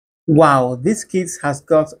Wow, this kids has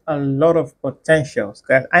got a lot of potentials,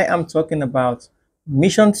 guys. I am talking about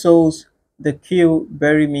Mission Souls, the Kill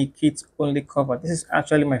Bury Me Kids Only cover. This is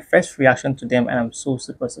actually my first reaction to them, and I'm so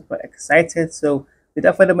super excited. So,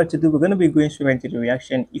 without further much ado, we're going to be going straight into the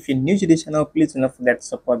reaction. If you're new to this channel, please do not forget to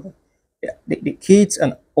support the kids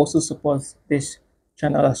and also support this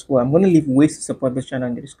channel as well. I'm going to leave ways to support this channel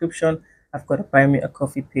in the description. I've got a buy me a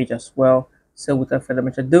coffee page as well. So, without further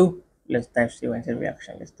much ado, let's dive straight into the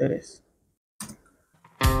reaction. Let's do this.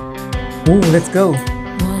 Ooh, let's go.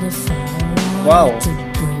 What if I Wow. wanted to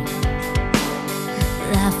break,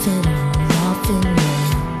 laugh it all off in your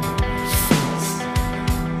face?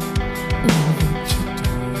 What would you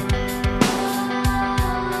do?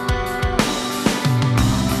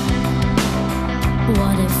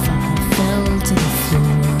 What if I fell to the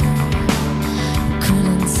floor,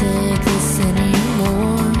 couldn't take this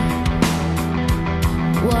anymore?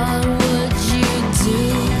 What would you do?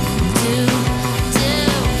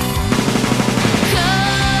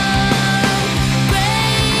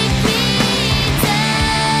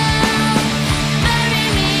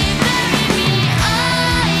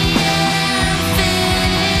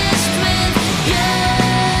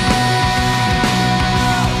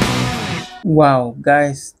 Wow,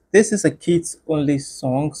 guys, this is a kids only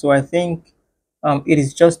song, so I think it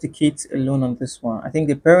is just the kids alone on this one. I think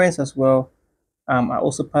the parents as well are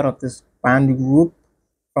also part of this band group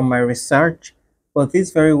from my research, but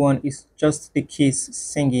this very one is just the kids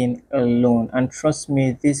singing alone. And trust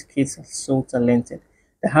me, these kids are so talented.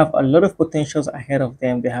 They have a lot of potentials ahead of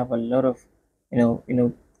them. They have a lot of,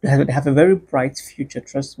 they have a very bright future.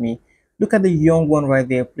 Trust me. Look at the young one right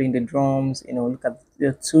there playing the drums. Look at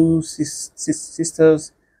the two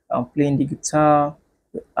sisters playing the guitar.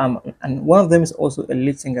 And one of them is also a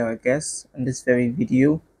lead singer, I guess, in this very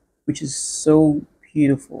video, which is so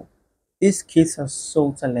beautiful. These kids are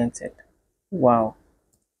so talented. Wow.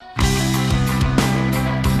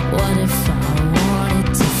 What if I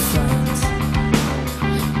wanted to fight,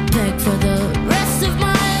 beg for the rest of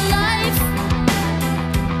my life?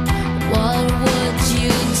 What would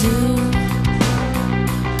you do?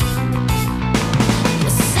 You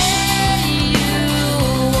say you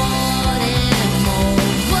wanted more.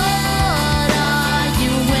 What are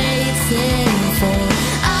you waiting for?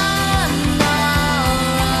 I'm not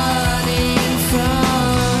running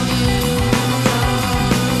from you.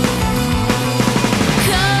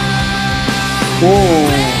 Come Whoa.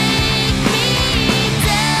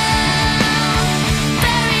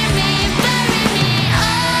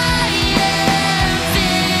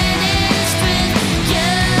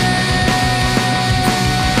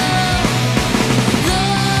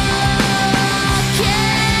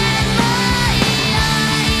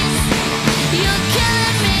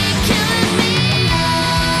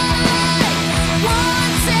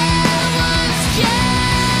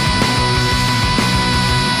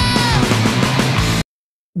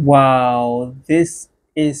 Wow, this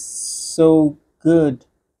is so good.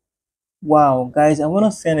 Wow, guys, I want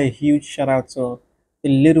to send a huge shout out to the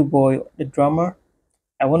little boy, the drummer.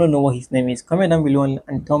 I want to know what his name is. Comment down below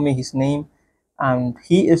and tell me his name. And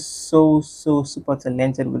he is so super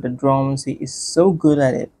talented with the drums. He is so good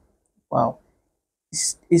at it. Wow,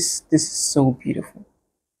 this is so beautiful,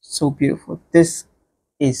 so beautiful. This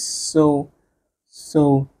is so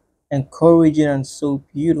encouraging and so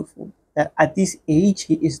beautiful that at this age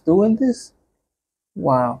he is doing this.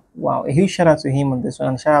 Wow, wow. A huge shout out to him on this one,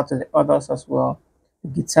 and shout out to the others as well. The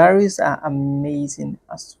guitarists are amazing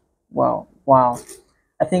as wow.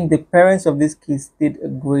 I think the parents of these kids did a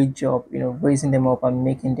great job, raising them up and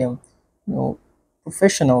making them,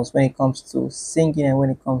 professionals when it comes to singing and when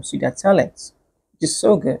it comes to their talents, which is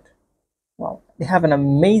so good. Wow. They have an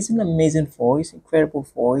amazing voice, incredible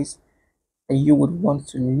voice that you would want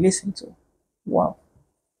to listen to. Wow.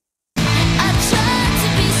 I tried to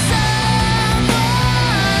be someone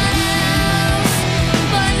else,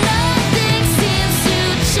 but nothing seems to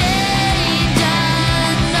change.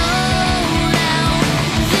 I know now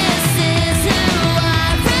this is who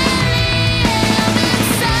I really am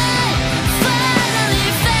inside.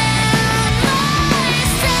 Finally found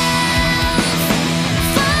myself,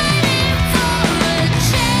 fighting for a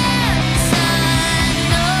chance. I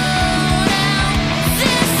know now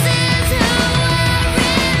this is who I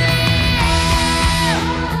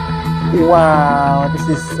Wow, this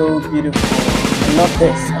is so beautiful. I love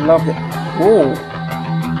this. I love it. Whoa.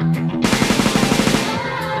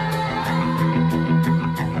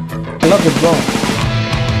 I love the drum.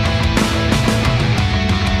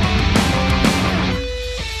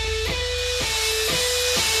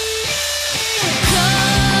 Come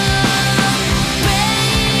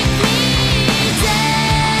break me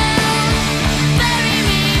down.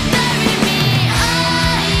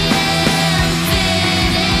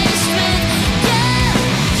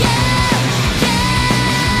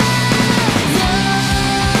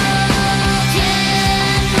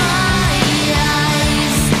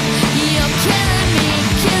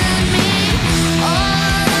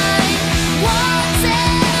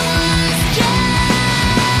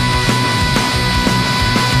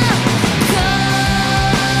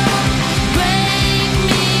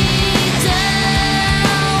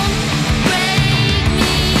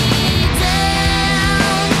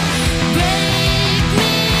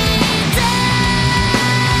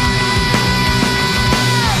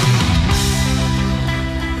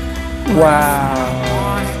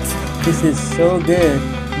 Wow, this is so good.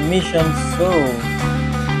 Mission Soul.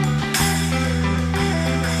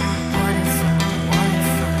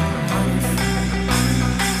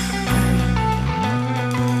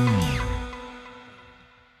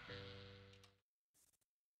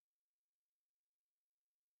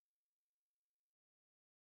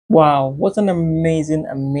 Wow, what an amazing,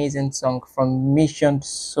 amazing song from Mission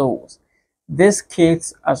Souls. These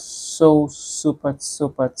kids are so super,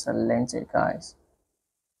 super talented, guys.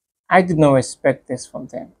 I did not expect this from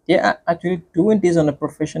them. They are actually doing this on a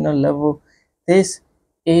professional level. This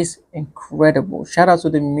is incredible. Shout out to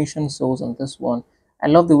the Mission Souls on this one. I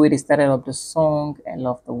love the way they started up the song. I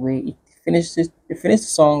love the way it finishes. They finished the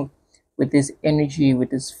song with this energy, with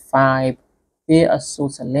this vibe. They are so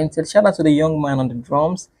talented. Shout out to the young man on the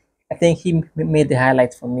drums. I think he made the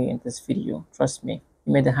highlight for me in this video. Trust me,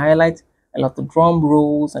 he made the highlight. I love the drum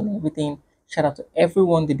rolls and everything. Shout out to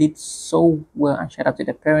everyone. They did so well, and shout out to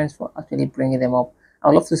the parents for actually bringing them up. I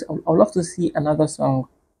would love to see another song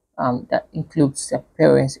that includes their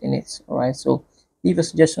parents in it. All right. So leave your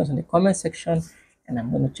suggestions in the comment section, and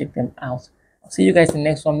I'm going to check them out. I'll see you guys in the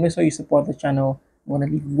next one. Make sure you support the channel. I'm going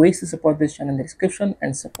to leave ways to support this channel in the description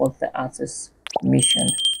and support the artist Mission.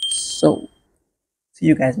 So see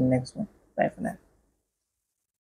you guys in the next one. Bye for now.